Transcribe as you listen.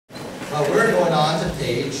But we're going on to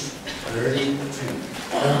page 32,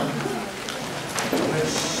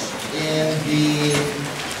 which in the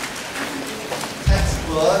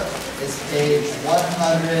textbook is page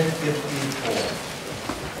 154.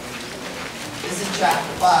 This is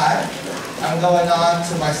chapter 5. I'm going on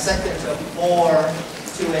to my second of 4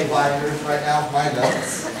 2A binders right now for my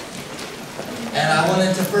notes. And I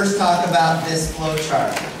wanted to first talk about this flow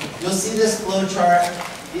chart. You'll see this flow chart,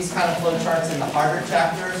 these kind of flow charts in the harder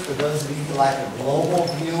chapters for those of you who like a global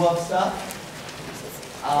view of stuff.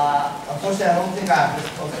 Unfortunately, I don't think I have this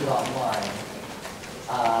posted online.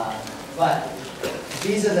 But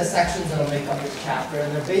these are the sections that will make up this chapter,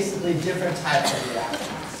 and they're basically different types of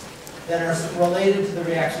reactions that are related to the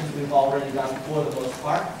reactions we've already done for the most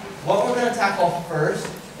part. What we're going to tackle first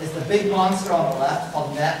is the big monster on the left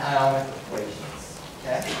called net ionic equations.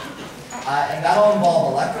 Okay? And that'll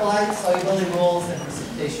involve electrolytes, solubility rules, and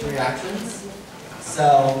precipitation reactions.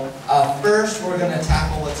 So first we're going to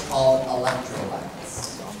tackle what's called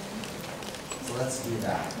electrolytes. So let's do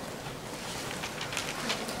that.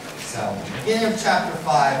 So beginning of chapter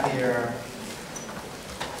 5 here.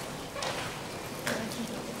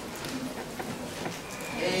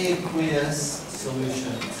 Aqueous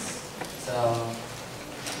solutions. So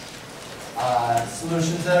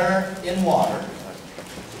solutions that are in water.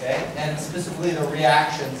 Okay, and specifically the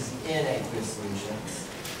reactions in aqueous solutions.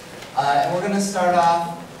 And we're going to start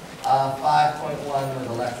off 5.1 with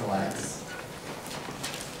electrolytes.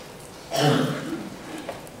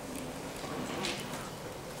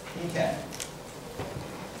 Okay.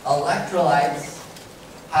 Electrolytes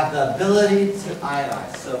have the ability to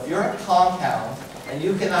ionize. So if you're a compound and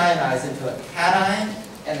you can ionize into a cation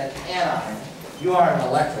and an anion, you are an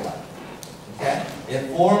electrolyte. Okay? It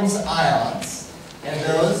forms ions. And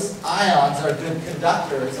those ions are good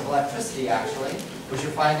conductors of electricity, actually, which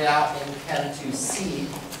you'll find out in Chem 2C. You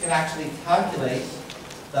can actually calculate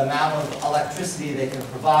the amount of electricity they can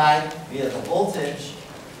provide via the voltage,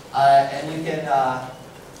 and you can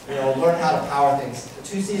learn how to power things.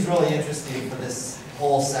 2C is really interesting for this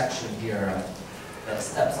whole section here that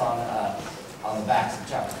steps on the backs of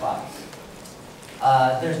chapter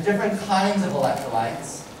 5. There's different kinds of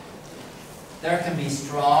electrolytes. There can be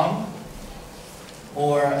strong,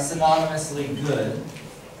 or synonymously good,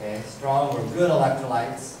 okay, strong or good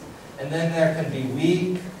electrolytes, and then there can be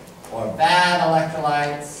weak or bad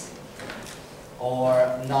electrolytes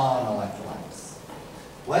or non-electrolytes.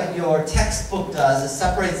 What your textbook does is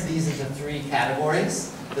separates these into 3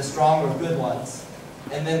 categories, the strong or good ones,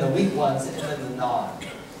 and then the weak ones, and then the non.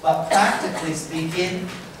 But practically speaking,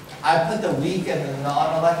 I put the weak and the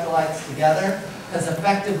non-electrolytes together because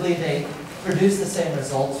effectively they produce the same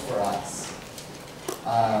results for us.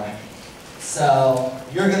 So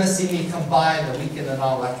you're going to see me combine the weak and the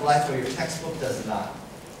non-electrolytes where your textbook does not.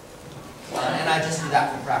 And I just do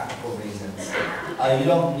that for practical reasons. You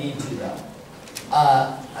don't need to though.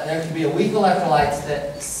 There can be a weak electrolytes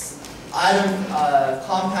that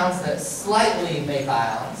compounds that slightly make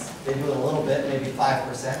ions. They do it a little bit, maybe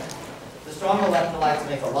 5%. The strong electrolytes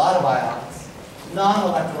make a lot of ions.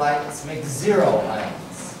 Non-electrolytes make 0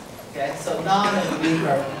 ions. Okay, so non and weak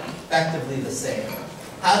are effectively the same.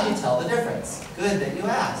 How do you tell the difference? Good that you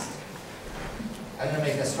asked. I'm going to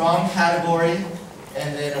make a strong category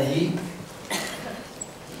and then a weak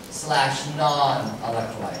 /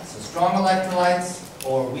 non-electrolytes. So strong electrolytes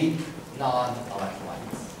or weak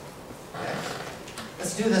non-electrolytes. Okay?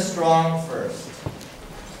 Let's do the strong first.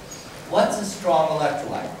 What's a strong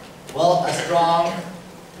electrolyte? Well, a strong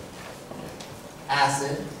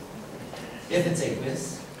acid, if it's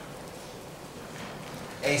aqueous,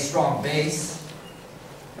 a strong base,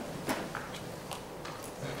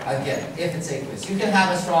 again, if it's aqueous. You can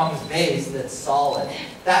have a strong base that's solid.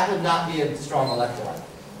 That would not be a strong electrolyte.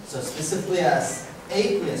 So specifically as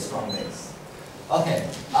aqueous strong base. Okay,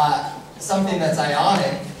 something that's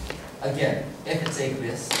ionic, again, if it's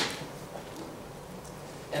aqueous.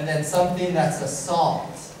 And then something that's a salt.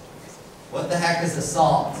 What the heck is a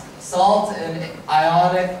salt? Salt and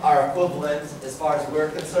ionic are equivalent as far as we're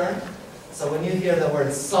concerned. So when you hear the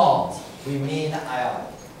word salt, we mean ionic.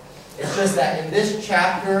 It's just that in this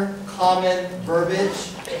chapter, common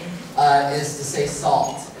verbiage is to say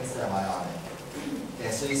salt instead of ionic.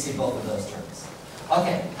 Okay, so you see both of those terms.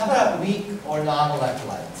 Okay, how about weak or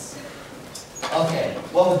non-electrolytes? Okay,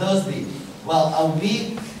 what would those be? Well, a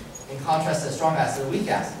weak, in contrast to a strong acid, a weak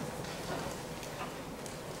acid.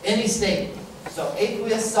 Any state. So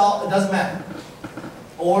aqueous, salt, it doesn't matter.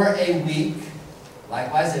 Or a weak,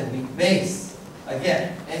 likewise a weak base.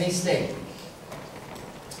 Again, any state.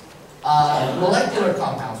 Molecular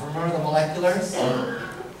compounds, remember the moleculars?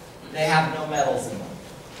 They have no metals in them.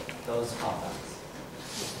 those compounds.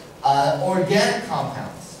 Organic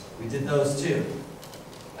compounds, we did those too.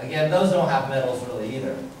 Again, those don't have metals really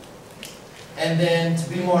either. And then to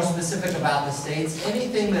be more specific about the states,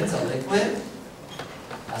 anything that's a liquid,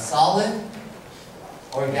 a solid,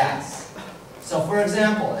 or gas. So for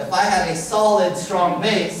example, if I had a solid strong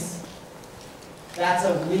base, that's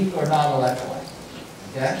a weak or non-electrolyte.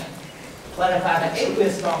 Okay? But if I have an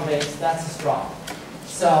aqueous strong base, that's a strong.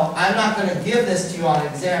 So I'm not going to give this to you on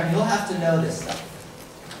exam. You'll have to know this stuff.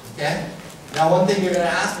 Okay? Now one thing you're going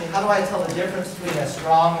to ask me, how do I tell the difference between a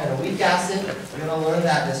strong and a weak acid? You're going to learn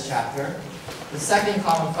that this chapter. The second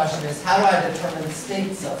common question is, how do I determine the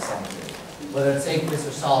states of something, whether it's aqueous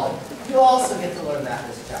or solid? You'll also get to learn that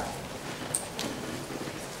this chapter.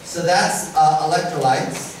 So that's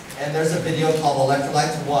electrolytes, and there's a video called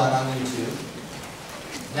Electrolytes 1 on YouTube.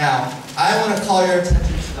 Now, I want to call your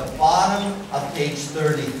attention to the bottom of page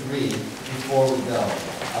 33 before we go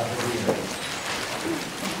of the reader.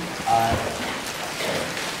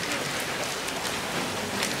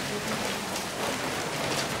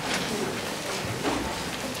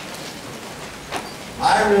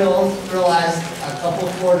 I realized a couple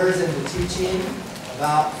quarters into teaching,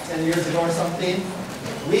 about 10 years ago or something,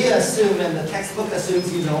 we assume, and the textbook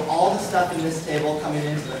assumes you know all the stuff in this table coming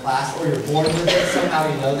into the class, or you're born with it, somehow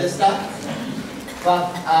you know this stuff.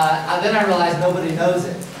 But then I realized nobody knows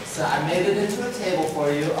it. So I made it into a table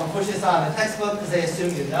for you. I'll push this on the textbook because they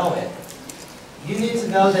assume you know it. You need to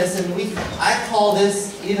know this, and I call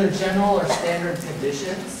this either general or standard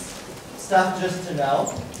conditions, stuff just to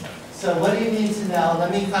know. So what do you need to know? Let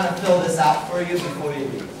me kind of fill this out for you before you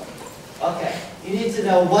leave. Okay, you need to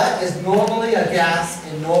know what is normally a gas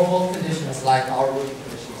in normal conditions, like our root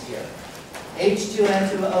conditions here.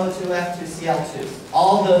 H2N2O2F2Cl2.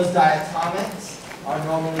 All those diatomics are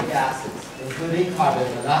normally gases, including carbon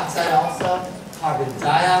monoxide also, carbon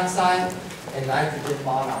dioxide, and nitrogen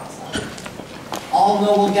monoxide. All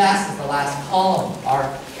noble gases, the last column, are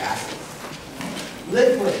gases.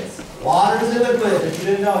 Liquids. Water is a liquid, if you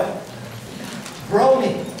didn't know it.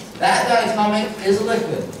 Bromine. That diatomic is a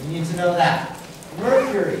liquid. You need to know that.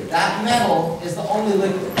 Mercury. That metal is the only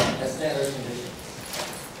liquid at standard conditions.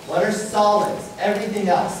 What are solids? Everything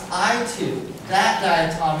else. I2. That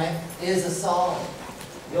diatomic is a solid.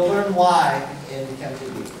 You'll learn why in chemistry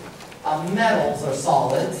B. Metals are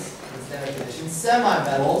solids in standard conditions.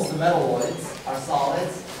 Semi-metals, the metalloids, are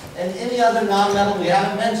solids. And any other non-metal we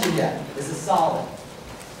haven't mentioned yet is a solid.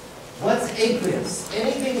 What's aqueous?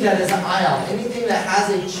 Anything that is an ion, anything that has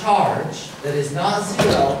a charge that is not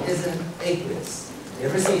zero is an aqueous. You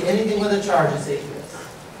ever see anything with a charge is aqueous?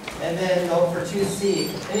 And then go for 2C.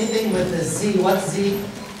 Anything with a Z, what's Z?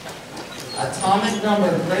 Atomic number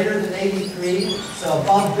greater than 83, so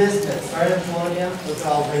above bismuth, right up polonium, those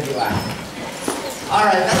are all radioactive. All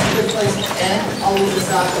right, that's a good place to end. I'll leave this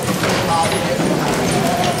out with the coffee.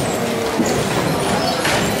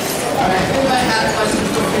 All right, if anybody had questions,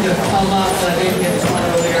 feel free to come up, but I didn't get